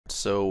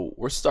so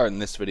we're starting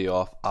this video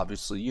off,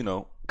 obviously,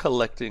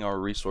 collecting our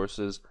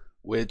resources,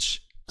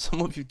 which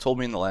some of you told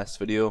me in the last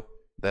video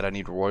that I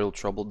need Royal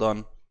Trouble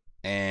done,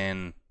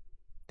 and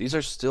these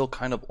are still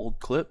kind of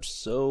old clips,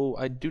 so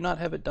I do not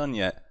have it done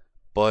yet,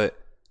 but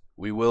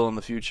we will in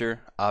the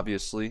future,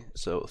 obviously,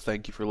 so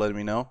thank you for letting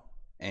me know,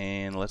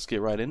 and let's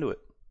get right into it.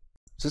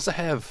 Since I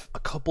have a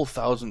couple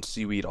thousand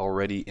seaweed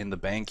already in the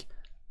bank,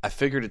 I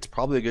figured it's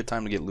probably a good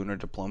time to get Lunar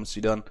Diplomacy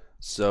done,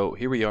 so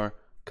here we are,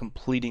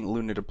 completing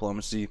Lunar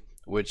Diplomacy,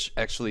 which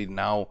actually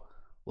now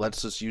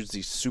lets us use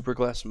the Super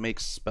Glass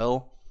Make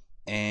spell.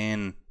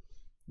 And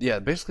yeah,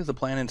 basically the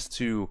plan is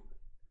to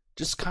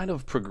just kind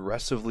of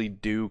progressively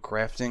do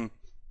crafting.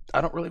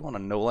 I don't really want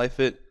to no-life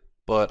it,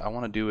 but I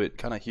want to do it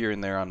kind of here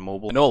and there on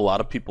mobile. I know a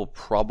lot of people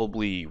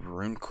probably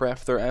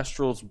runecraft their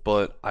astrals,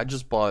 but I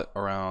just bought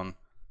around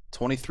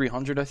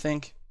 2,300, I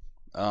think,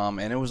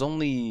 and it was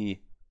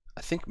only,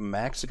 I think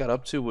max it got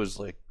up to was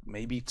like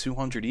maybe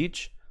 200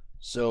 each.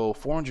 So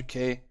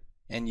 400k,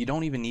 and you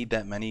don't even need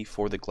that many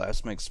for the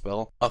glass make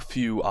spell. A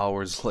few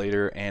hours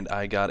later, and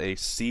I got a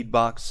seed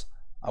box.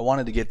 I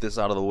wanted to get this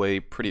out of the way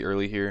pretty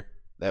early here.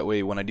 That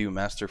way when I do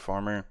Master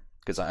Farmer,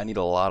 because I need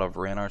a lot of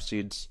Ranar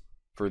seeds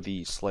for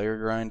the Slayer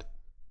grind.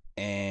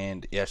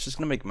 And yeah, it's just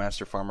going to make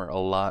Master Farmer a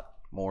lot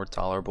more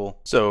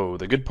tolerable. So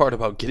the good part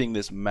about getting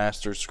this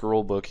Master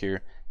Scroll book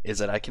here is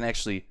that I can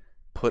actually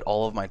put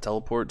all of my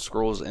teleport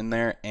scrolls in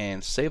there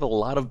and save a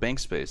lot of bank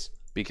space,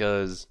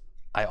 because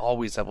I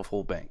always have a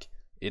full bank.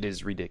 It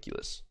is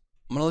ridiculous.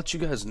 I'm gonna let you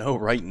guys know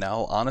right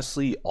now,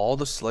 honestly, all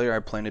the Slayer I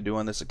plan to do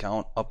on this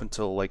account up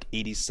until like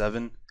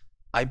 87,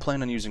 I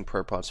plan on using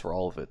prayer pots for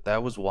all of it.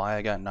 That was why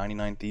I got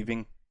 99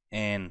 thieving,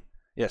 and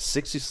yeah,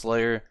 60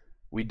 Slayer.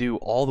 We do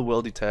all the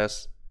weldy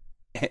tests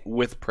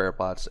with prayer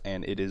pots,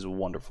 and it is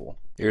wonderful.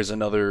 Here's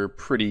another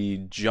pretty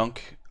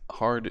junk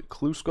hard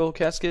clue skull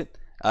casket.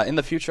 In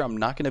the future, I'm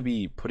not gonna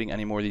be putting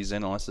any more of these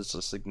in unless it's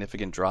a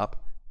significant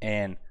drop,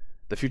 and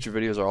the future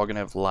videos are all going to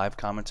have live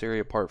commentary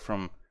apart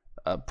from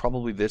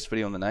probably this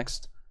video and the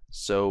next.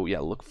 So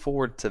yeah, look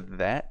forward to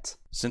that.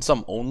 Since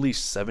I'm only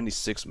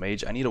 76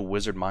 mage, I need a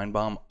wizard mind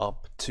bomb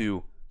up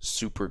to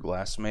super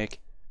glass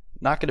make.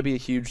 Not going to be a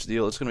huge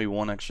deal. It's going to be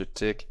one extra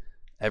tick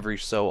every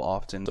so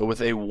often. So with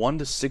a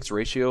 1:6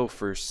 ratio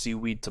for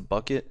seaweed to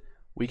bucket,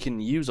 we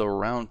can use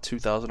around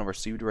 2,000 of our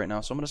seaweed right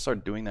now. So I'm going to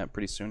start doing that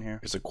pretty soon here.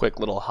 Here's a quick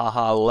little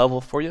haha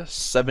level for you.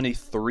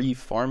 73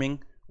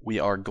 farming. We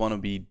are going to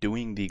be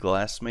doing the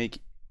glass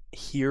make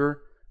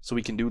here, so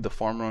we can do the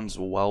farm runs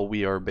while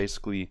we are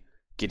basically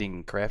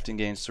getting crafting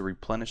gains to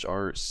replenish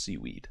our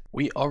seaweed.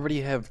 We already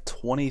have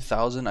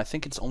 20,000. I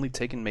think it's only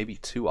taken maybe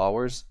 2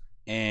 hours,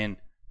 and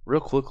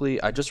real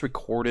quickly, I just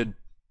recorded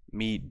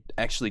me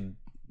actually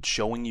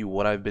showing you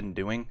what I've been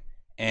doing,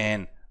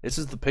 and this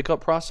is the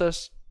pickup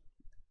process,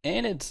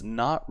 and it's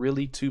not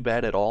really too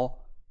bad at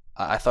all.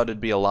 I thought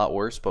it'd be a lot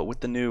worse, but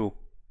with the new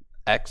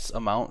X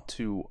amount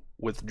to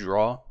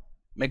withdraw,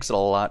 makes it a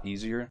lot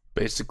easier.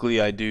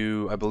 Basically, I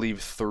do, I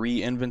believe,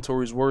 3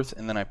 inventories worth,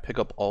 and then I pick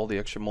up all the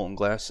extra molten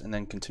glass and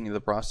then continue the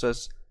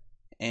process,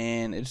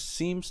 and it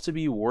seems to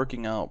be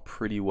working out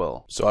pretty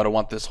well. So I don't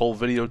want this whole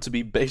video to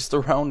be based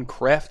around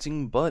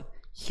crafting, but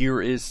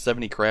here is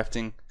 70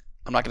 crafting.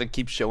 I'm not going to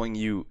keep showing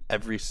you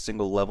every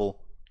single level,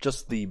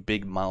 just the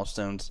big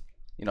milestones,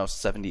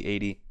 70,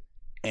 80,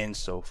 and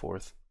so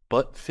forth.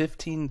 But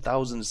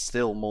 15,000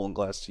 still molten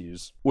glass to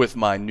use. With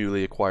my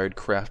newly acquired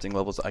crafting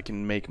levels, I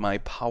can make my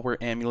power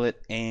amulet,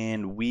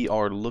 and we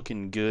are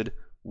looking good.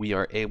 We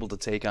are able to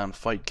take on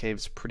fight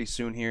caves pretty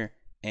soon here,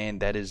 and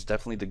that is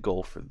definitely the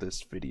goal for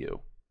this video.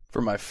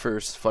 For my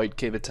first fight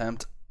cave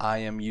attempt, I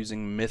am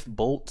using myth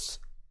bolts,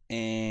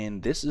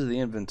 and this is the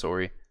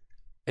inventory.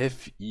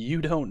 If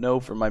you don't know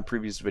from my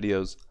previous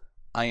videos,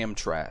 I am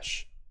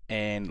trash.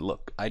 And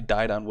look, I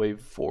died on wave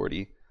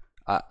 40.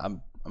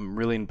 I'm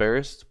really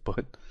embarrassed,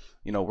 but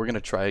we're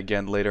gonna try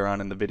again later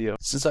on in the video.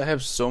 Since I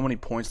have so many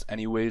points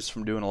anyways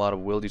from doing a lot of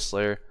Wildy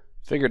Slayer,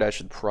 figured I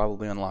should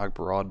probably unlock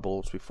broad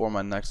bolts before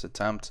my next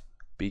attempt,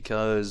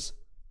 because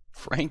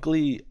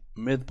frankly,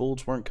 myth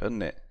bolts weren't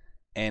cutting it,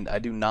 and I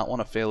do not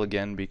want to fail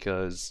again,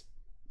 because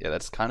yeah,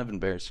 that's kind of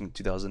embarrassing in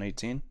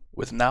 2018.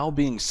 With now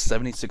being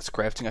 76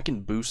 crafting, I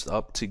can boost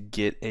up to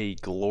get a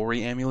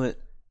glory amulet,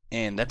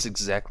 and that's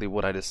exactly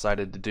what I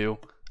decided to do.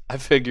 I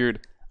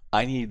figured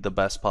I need the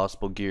best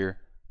possible gear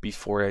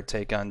before I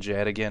take on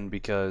Jad again,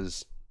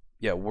 because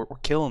yeah, we're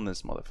killing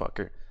this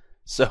motherfucker.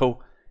 So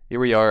here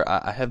we are.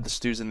 I have the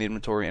stews in the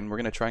inventory, and we're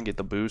gonna try and get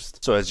the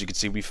boost. So as you can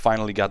see, we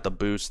finally got the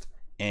boost,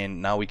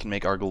 and now we can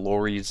make our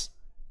glories,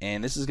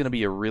 and this is gonna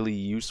be a really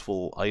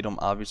useful item,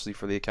 obviously,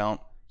 for the account.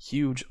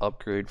 Huge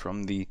upgrade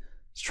from the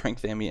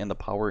strength ammy and the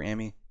power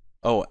ammy.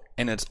 Oh,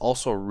 and it's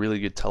also a really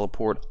good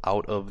teleport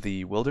out of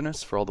the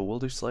wilderness for all the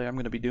Wilder Slay I'm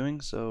going to be doing,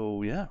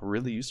 so yeah,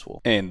 really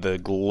useful. And the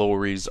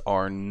glories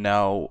are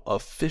now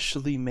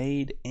officially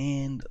made,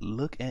 and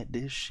look at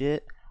this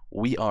shit.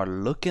 We are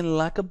looking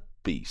like a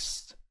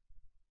beast.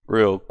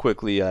 Real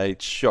quickly, I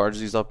charged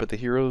these up at the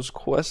Heroes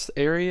Quest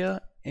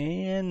area,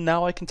 and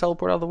now I can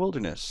teleport out of the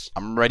wilderness.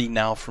 I'm ready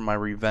now for my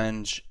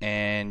revenge,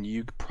 and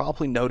you could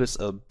probably notice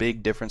a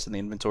big difference in the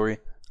inventory.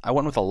 I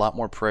went with a lot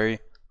more prey,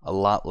 a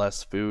lot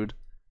less food,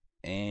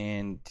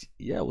 and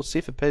yeah, we'll see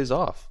if it pays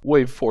off.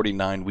 Wave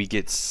 49, we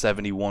get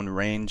 71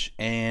 range,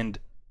 and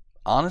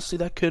honestly,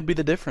 that could be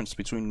the difference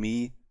between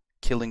me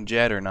killing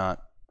Jad or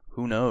not.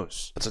 Who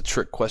knows? That's a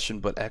trick question,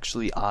 but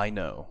actually I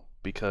know,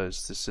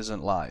 because this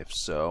isn't live,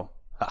 so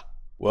ha.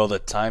 Well, the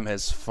time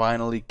has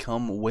finally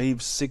come.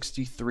 Wave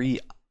 63,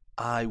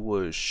 I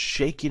was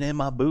shaking in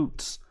my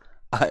boots.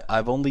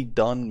 I've only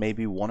done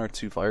maybe 1 or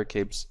 2 fire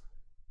capes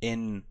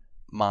in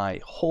my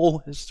whole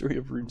history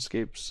of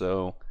RuneScape,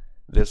 so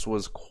this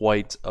was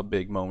quite a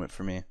big moment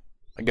for me.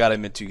 I gotta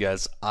admit to you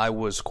guys, I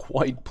was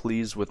quite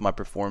pleased with my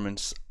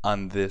performance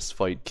on this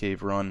fight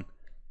cave run.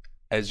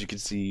 As you can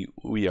see,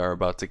 we are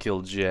about to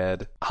kill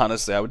Jad.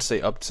 Honestly, I would say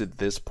up to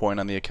this point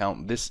on the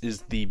account, this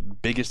is the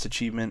biggest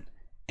achievement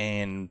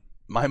and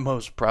my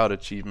most proud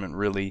achievement,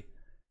 really.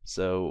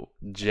 So,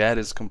 Jad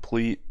is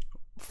complete.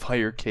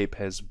 Fire cape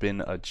has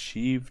been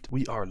achieved.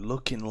 We are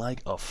looking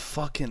like a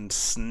fucking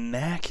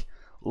snack.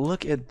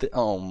 Look at the,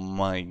 oh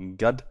my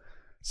god.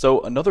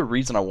 So another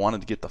reason I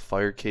wanted to get the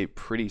fire cape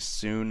pretty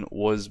soon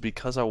was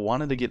because I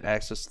wanted to get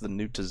access to the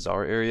new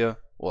Tazar area.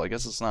 Well, I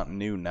guess it's not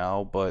new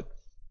now, but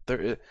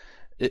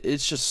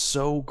it's just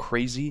so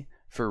crazy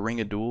for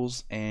Ring of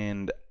Duels,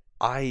 and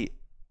I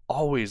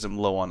always am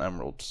low on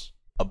emeralds.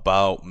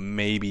 About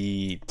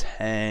maybe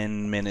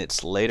 10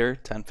 minutes later,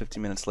 10-15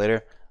 minutes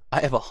later, I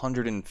have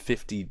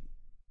 150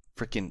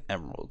 freaking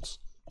emeralds.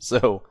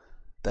 So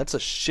that's a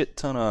shit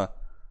ton of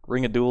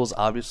Ring of Duels,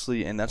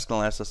 obviously, and that's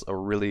gonna last us a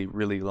really,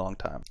 really long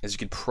time. As you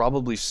can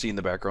probably see in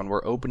the background,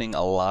 we're opening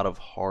a lot of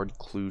hard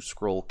clue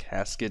scroll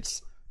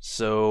caskets.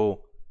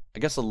 So I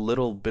guess a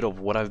little bit of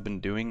what I've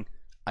been doing,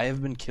 I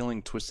have been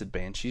killing Twisted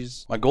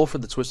Banshees. My goal for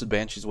the Twisted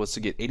Banshees was to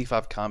get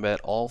 85 combat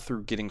all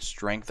through getting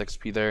strength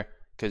XP there,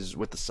 because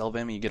with the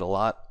Selvammy you get a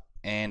lot,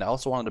 and I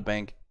also wanted to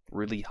bank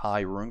really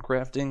high rune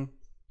crafting.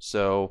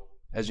 So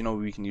as you know,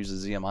 we can use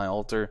the ZMI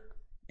altar,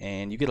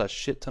 and you get a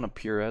shit ton of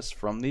pure S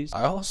from these.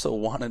 I also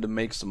wanted to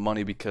make some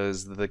money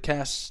because the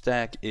cash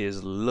stack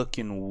is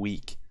looking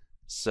weak.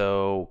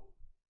 So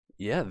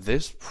yeah,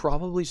 this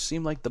probably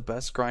seemed like the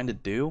best grind to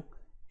do,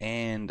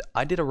 and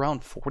I did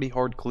around 40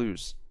 hard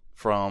clues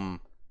from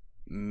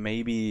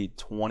maybe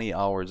 20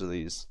 hours of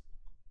these,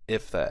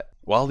 if that.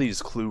 While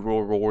these clue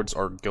rewards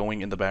are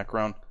going in the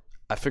background,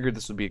 I figured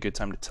this would be a good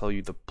time to tell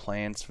you the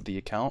plans for the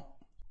account.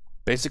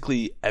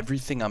 Basically,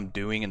 everything I'm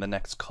doing in the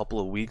next couple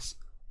of weeks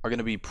are going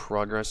to be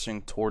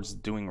progressing towards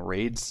doing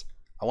raids.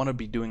 I want to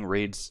be doing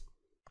raids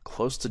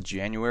close to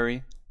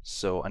January,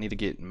 so I need to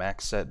get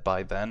max set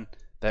by then.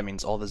 That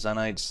means all the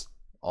Zenites,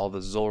 all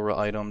the Zulrah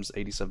items,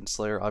 87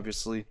 Slayer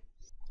obviously,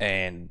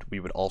 and we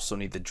would also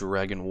need the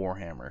Dragon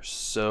Warhammer.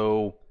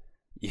 So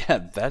yeah,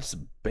 that's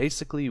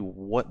basically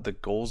what the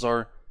goals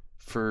are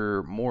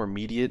for more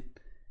immediate,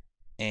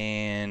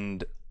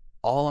 and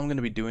all I'm going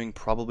to be doing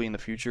probably in the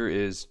future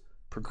is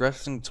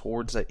progressing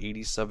towards that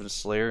 87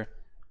 Slayer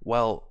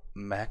while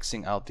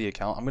maxing out the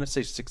account. I'm going to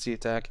say 60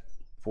 attack,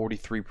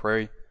 43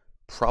 prey,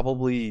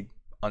 probably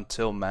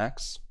until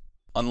max.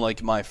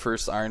 Unlike my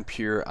first Iron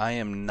Pure, I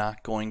am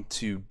not going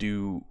to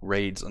do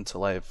raids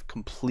until I have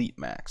complete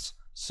max.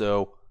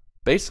 So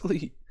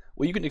basically,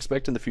 what you can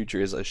expect in the future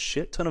is a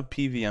shit ton of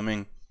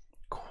PVMing,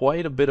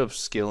 quite a bit of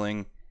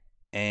skilling,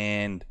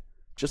 and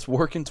just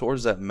working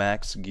towards that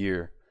max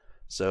gear.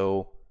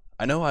 So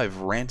I know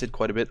I've ranted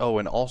quite a bit. Oh,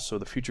 and also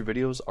the future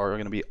videos are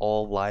going to be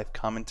all live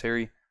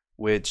commentary,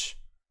 which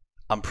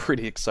I'm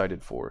pretty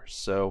excited for.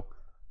 So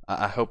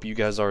I hope you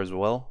guys are as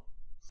well.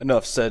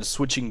 Enough said.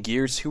 Switching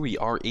gears, here we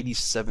are,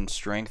 87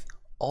 strength,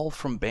 all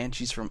from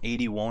Banshees from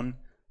 81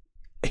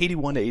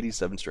 to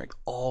 87 strength,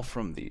 all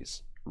from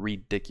these.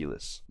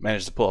 Ridiculous.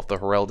 Managed to pull off the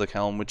Heraldic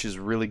Helm, which is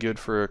really good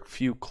for a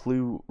few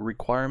clue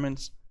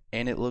requirements,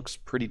 and it looks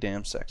pretty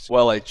damn sexy.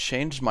 Well, I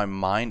changed my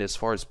mind as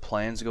far as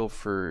plans go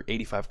for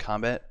 85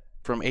 combat.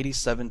 From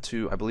 87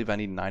 to, I believe I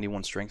need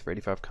 91 strength for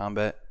 85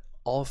 combat,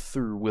 all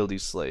through Wildy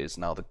Slay is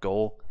now the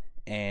goal,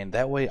 and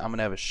that way I'm going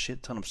to have a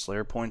shit ton of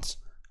Slayer points,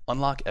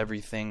 unlock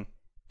everything,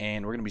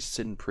 and we're going to be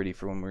sitting pretty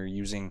for when we're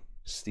using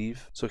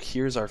Steve. So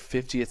here's our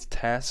 50th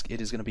task.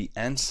 It is going to be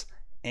Ents,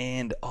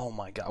 and oh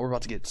my god, we're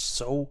about to get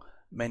so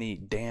many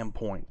damn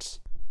points.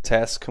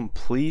 Task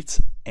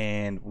complete,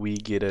 and we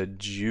get a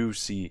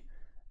juicy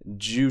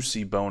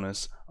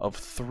bonus of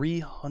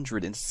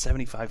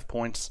 375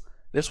 points.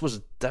 This was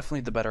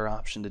definitely the better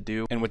option to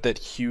do, and with that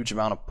huge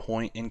amount of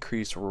point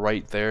increase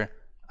right there,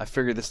 I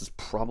figured this is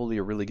probably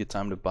a really good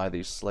time to buy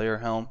the Slayer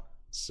Helm.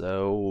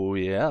 So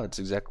yeah, that's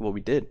exactly what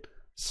we did.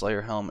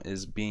 Slayer Helm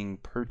is being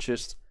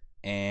purchased,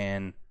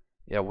 and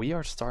yeah, we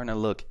are starting to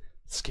look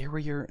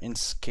scarier and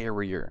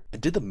scarier. I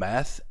did the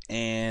math,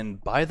 and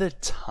by the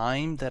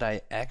time that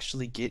I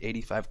actually get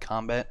 85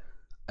 combat,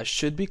 I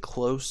should be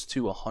close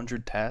to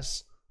 100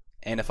 tasks,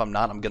 and if I'm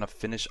not, I'm gonna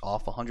finish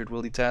off 100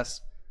 wildy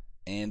tasks,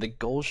 and the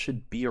goal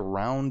should be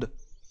around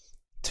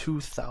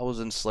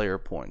 2,000 Slayer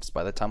points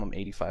by the time I'm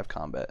 85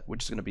 combat,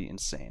 which is going to be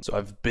insane. So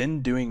I've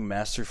been doing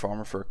Master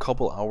Farmer for a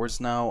couple hours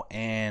now,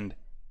 and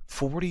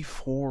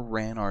 44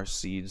 Ranar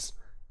seeds.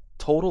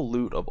 Total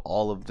loot of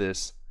all of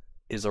this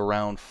is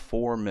around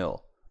 4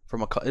 mil.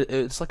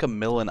 It's like a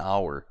mil an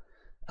hour.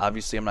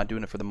 Obviously, I'm not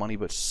doing it for the money,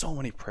 but so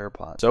many prayer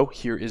pots. So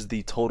here is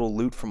the total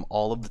loot from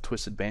all of the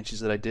Twisted Banshees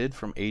that I did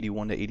from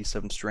 81 to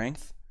 87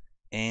 strength.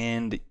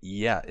 And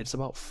yeah, it's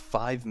about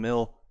 5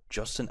 mil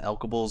just in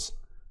alkables,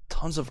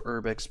 tons of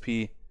herb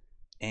XP,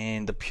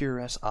 and the pure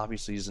S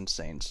obviously is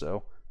insane.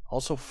 So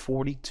also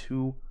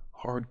 42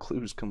 hard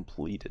clues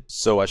completed.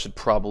 So I should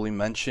probably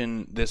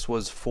mention this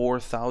was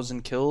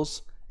 4,000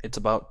 kills. It's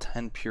about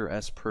 10 pure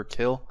S per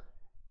kill.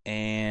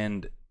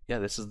 And yeah,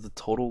 this is the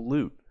total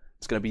loot.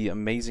 It's going to be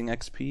amazing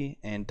XP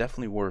and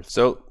definitely worth.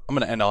 So I'm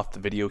going to end off the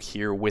video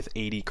here with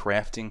 80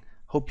 crafting.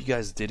 Hope you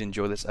guys did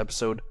enjoy this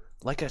episode.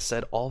 Like I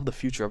said, all of the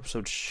future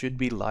episodes should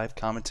be live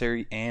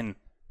commentary, and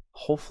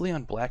hopefully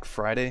on Black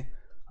Friday,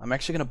 I'm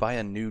actually going to buy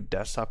a new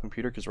desktop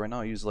computer because right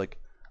now I use like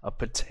a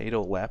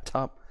potato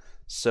laptop.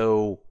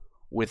 So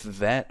with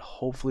that,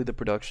 hopefully the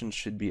production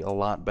should be a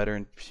lot better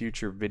in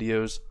future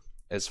videos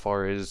as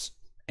far as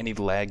any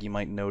lag you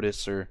might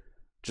notice or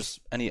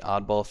just any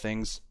oddball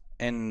things.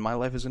 And my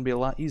life is going to be a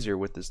lot easier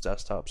with this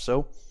desktop.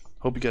 So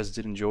hope you guys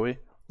did enjoy.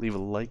 Leave a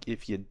like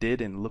if you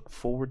did, and look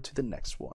forward to the next one.